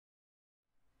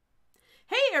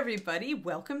Hey everybody,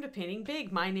 welcome to Painting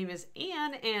Big. My name is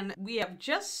Anne and we have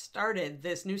just started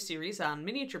this new series on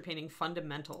miniature painting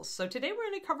fundamentals. So today we're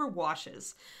going to cover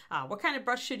washes. What kind of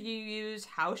brush should you use?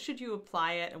 How should you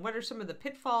apply it? And what are some of the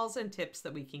pitfalls and tips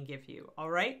that we can give you? All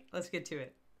right, let's get to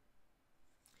it.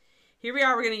 Here we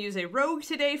are, we're going to use a Rogue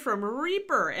today from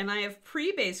Reaper, and I have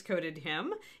pre-base coated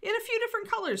him in a few different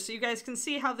colors so you guys can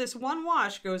see how this one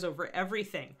wash goes over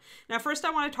everything. Now first I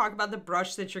want to talk about the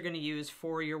brush that you're going to use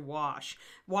for your wash.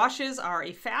 Washes are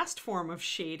a fast form of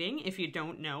shading. If you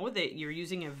don't know that you're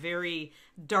using a very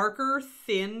darker,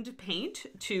 thinned paint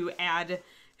to add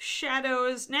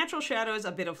shadows, natural shadows,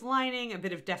 a bit of lining, a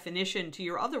bit of definition to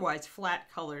your otherwise flat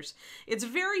colors. It's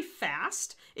very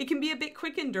fast. It can be a bit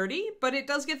quick and dirty, but it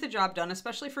does get the job done,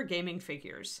 especially for gaming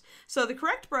figures. So the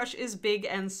correct brush is big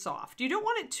and soft. You don't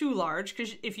want it too large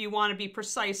because if you want to be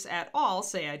precise at all,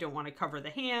 say I don't want to cover the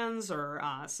hands or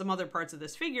some other parts of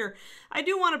this figure, I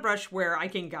do want a brush where I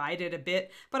can guide it a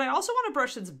bit, but I also want a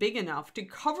brush that's big enough to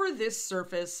cover this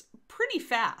surface pretty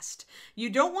fast. You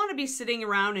don't want to be sitting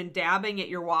around and dabbing at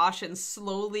your wash and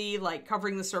slowly like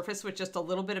covering the surface with just a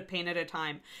little bit of paint at a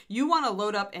time. You want to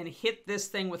load up and hit this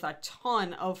thing with a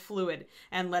ton of fluid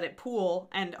and let it pool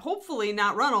and hopefully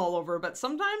not run all over, but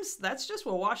sometimes that's just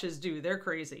what washes do. They're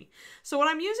crazy. So what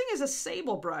I'm using is a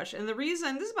sable brush, and the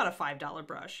reason, this is about a $5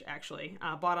 brush actually,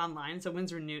 bought online. It's a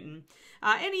Winsor Newton.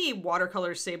 Any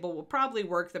watercolor sable will probably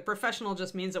work. The professional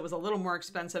just means it was a little more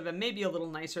expensive and maybe a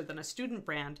little nicer than a student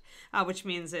brand, which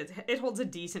means it holds a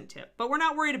decent tip. But we're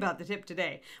not worried about the tip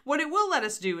today. What it will let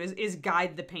us do is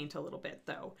guide the paint a little bit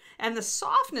though. And the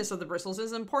softness of the bristles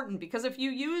is important because if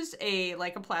you use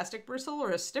like a plastic bristle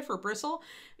or a stiffer bristle,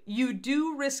 you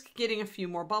do risk getting a few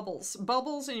more bubbles.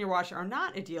 Bubbles in your wash are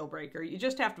not a deal breaker. You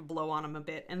just have to blow on them a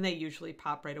bit and they usually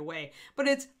pop right away. But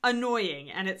it's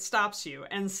annoying and it stops you.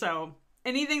 And so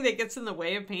anything that gets in the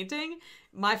way of painting,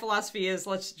 my philosophy is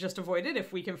let's just avoid it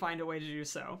if we can find a way to do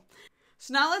so.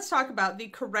 So now let's talk about the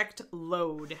correct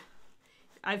load.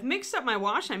 I've mixed up my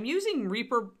wash. I'm using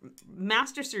Reaper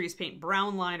Master Series paint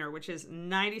brown liner, which is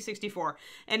 9064.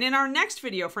 And in our next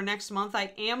video for next month,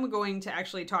 I am going to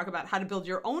actually talk about how to build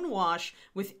your own wash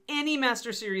with any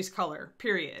Master Series color,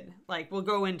 period. Like, we'll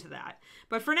go into that.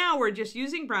 But for now, we're just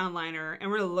using brown liner and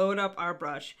we're gonna load up our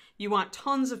brush. You want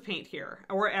tons of paint here,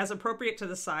 or as appropriate to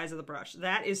the size of the brush.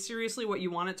 That is seriously what you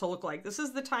want it to look like. This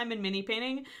is the time in mini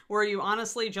painting where you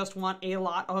honestly just want a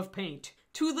lot of paint.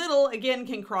 Too little, again,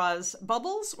 can cause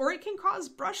bubbles or it can cause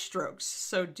brush strokes,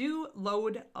 so do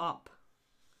load up.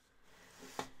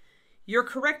 Your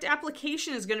correct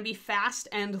application is going to be fast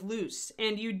and loose,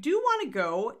 and you do want to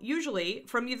go, usually,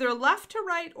 from either left to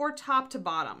right or top to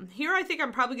bottom. Here I think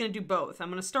I'm probably going to do both. I'm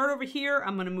going to start over here,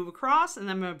 I'm going to move across, and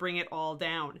then I'm going to bring it all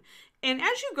down. And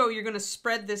as you go, you're going to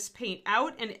spread this paint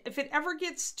out, and if it ever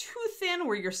gets too thin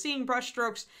where you're seeing brush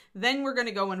strokes, then we're going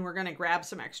to go and we're going to grab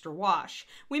some extra wash.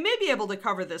 We may be able to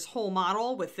cover this whole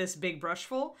model with this big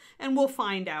brushful, and we'll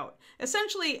find out.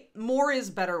 Essentially, more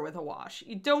is better with a wash.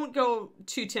 You don't go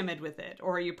too timid with it,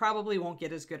 or you probably won't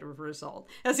get as good of a result.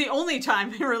 That's the only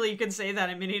time really you can say that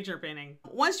in miniature painting.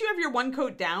 Once you have your one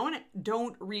coat down,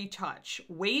 don't retouch.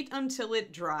 Wait until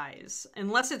it dries,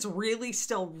 unless it's really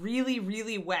still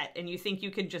really wet and you think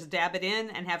you can just dab it in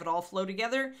and have it all flow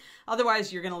together.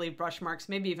 Otherwise, you're going to leave brush marks,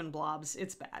 maybe even blobs.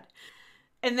 It's bad.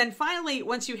 And then finally,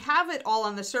 once you have it all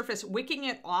on the surface, wicking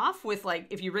it off with, like,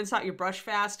 if you rinse out your brush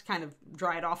fast, kind of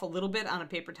dry it off a little bit on a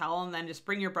paper towel and then just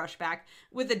bring your brush back.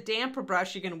 With a damp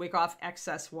brush, you can wick off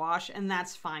excess wash, and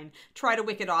that's fine. Try to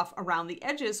wick it off around the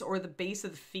edges or the base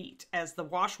of the feet, as the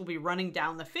wash will be running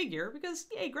down the figure because,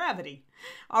 yay, gravity.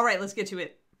 All right, let's get to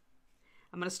it.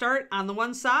 I'm going to start on the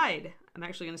one side. I'm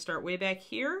actually going to start way back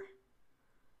here,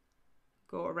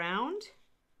 go around.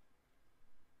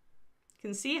 You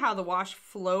can see how the wash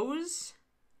flows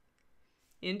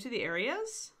into the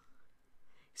areas.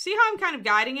 See how I'm kind of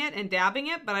guiding it and dabbing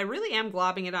it, but I really am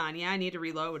globbing it on. Yeah, I need to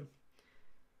reload.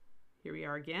 Here we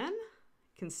are again.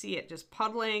 You can see it just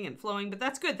puddling and flowing, but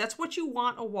that's good. That's what you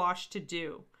want a wash to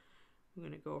do. I'm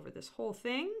going to go over this whole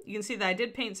thing. You can see that I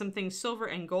did paint some things silver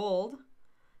and gold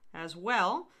as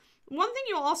well. One thing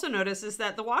you'll also notice is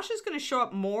that the wash is going to show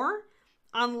up more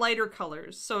on lighter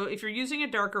colors. So if you're using a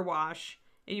darker wash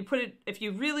and you put it, if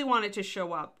you really want it to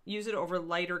show up, use it over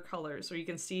lighter colors so you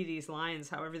can see these lines,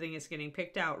 how everything is getting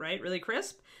picked out, right? Really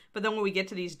crisp. But then when we get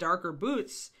to these darker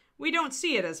boots, we don't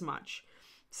see it as much.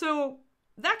 So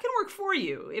that can work for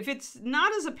you. If it's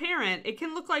not as apparent, it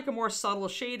can look like a more subtle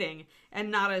shading and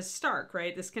not as stark,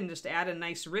 right? This can just add a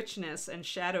nice richness and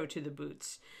shadow to the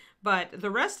boots. But the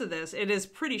rest of this, it is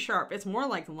pretty sharp. It's more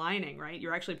like lining, right?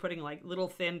 You're actually putting like little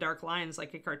thin dark lines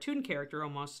like a cartoon character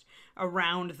almost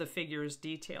around the figure's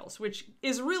details, which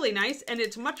is really nice, and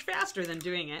it's much faster than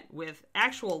doing it with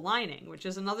actual lining, which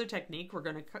is another technique we're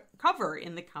going to cover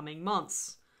in the coming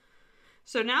months.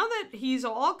 So now that he's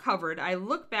all covered, I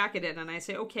look back at it and I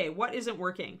say, okay, what isn't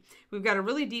working? We've got a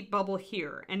really deep bubble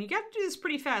here, and you got to do this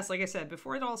pretty fast, like I said,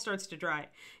 before it all starts to dry.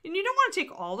 And you don't want to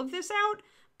take all of this out,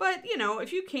 but, you know,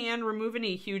 if you can, remove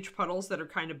any huge puddles that are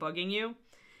kind of bugging you.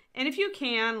 And if you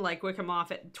can, like, wick them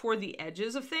off toward the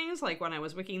edges of things, like when I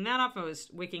was wicking that off, I was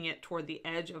wicking it toward the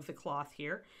edge of the cloth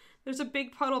here. There's a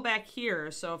big puddle back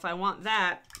here, so if I want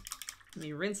that, let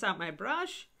me rinse out my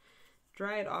brush,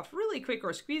 dry it off really quick,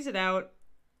 or squeeze it out,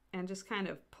 and just kind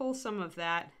of pull some of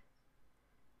that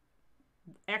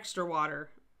extra water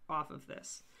off of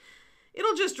this.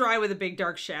 It'll just dry with a big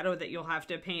dark shadow that you'll have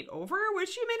to paint over,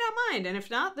 which you may not mind, and if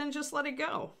not, then just let it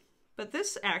go. But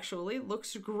this actually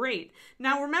looks great.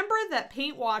 Now remember that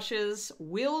paint washes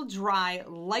will dry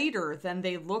lighter than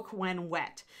they look when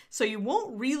wet. So you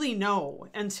won't really know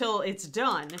until it's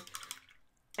done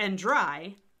and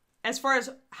dry as far as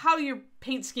how your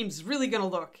paint scheme is really going to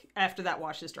look after that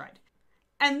wash is dried.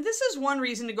 And this is one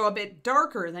reason to go a bit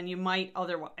darker than you might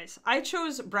otherwise. I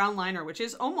chose brown liner, which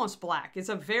is almost black. It's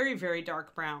a very, very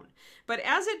dark brown. But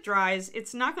as it dries,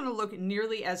 it's not going to look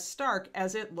nearly as stark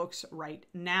as it looks right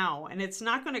now. And it's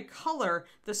not going to color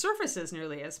the surfaces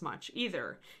nearly as much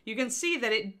either. You can see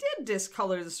that it did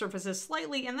discolor the surfaces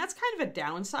slightly, and that's kind of a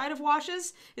downside of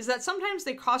washes, is that sometimes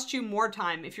they cost you more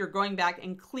time if you're going back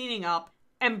and cleaning up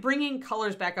and bringing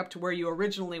colors back up to where you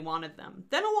originally wanted them.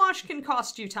 Then a wash can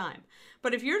cost you time.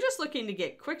 But if you're just looking to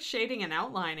get quick shading and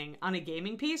outlining on a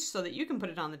gaming piece so that you can put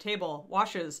it on the table,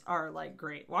 washes are like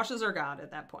great. Washes are God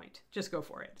at that point. Just go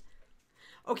for it.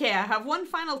 Okay, I have one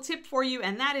final tip for you,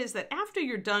 and that is that after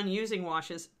you're done using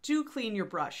washes, do clean your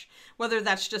brush. Whether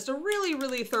that's just a really,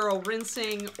 really thorough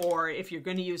rinsing, or if you're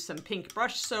going to use some pink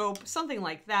brush soap, something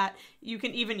like that. You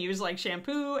can even use like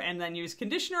shampoo and then use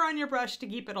conditioner on your brush to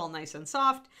keep it all nice and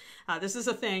soft. This is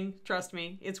a thing, trust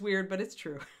me. It's weird, but it's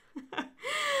true.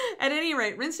 At any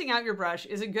rate, rinsing out your brush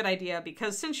is a good idea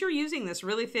because since you're using this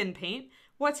really thin paint,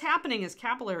 what's happening is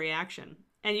capillary action.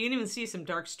 And you can even see some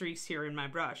dark streaks here in my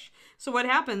brush. So what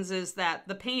happens is that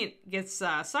the paint gets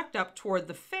sucked up toward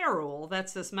the ferrule,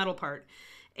 that's this metal part,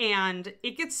 and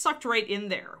it gets sucked right in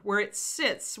there where it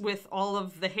sits with all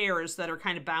of the hairs that are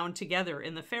kind of bound together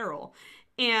in the ferrule,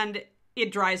 and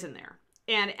it dries in there.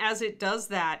 And as it does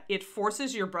that, it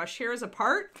forces your brush hairs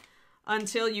apart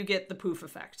until you get the poof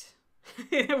effect.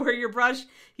 Where your brush,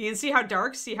 you can see how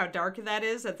dark that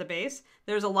is at the base.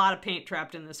 There's a lot of paint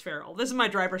trapped in this ferrule. This is my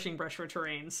dry brushing brush for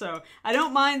terrain, so I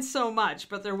don't mind so much,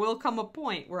 but there will come a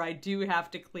point where I do have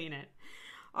to clean it.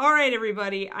 All right,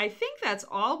 everybody, I think that's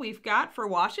all we've got for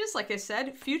washes. Like I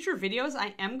said, future videos,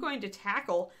 I am going to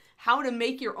tackle how to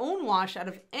make your own wash out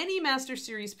of any Master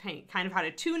Series paint, kind of how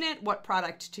to tune it, what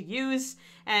product to use,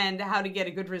 and how to get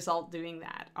a good result doing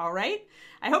that. All right?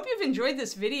 I hope you've enjoyed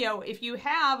this video. If you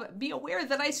have, be aware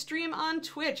that I stream on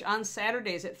Twitch on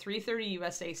Saturdays at 3:30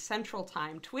 USA Central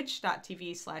Time,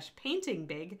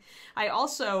 twitch.tv/paintingbig. I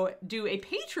also do a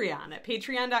Patreon at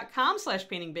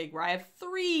patreon.com/paintingbig, where I have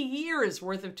 3 years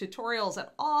worth of tutorials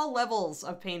at all levels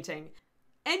of painting.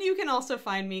 And you can also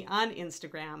find me on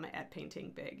Instagram at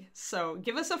paintingbig. So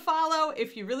give us a follow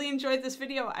if you really enjoyed this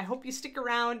video. I hope you stick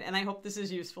around, and I hope this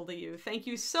is useful to you. Thank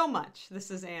you so much.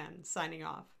 This is Anne, signing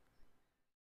off.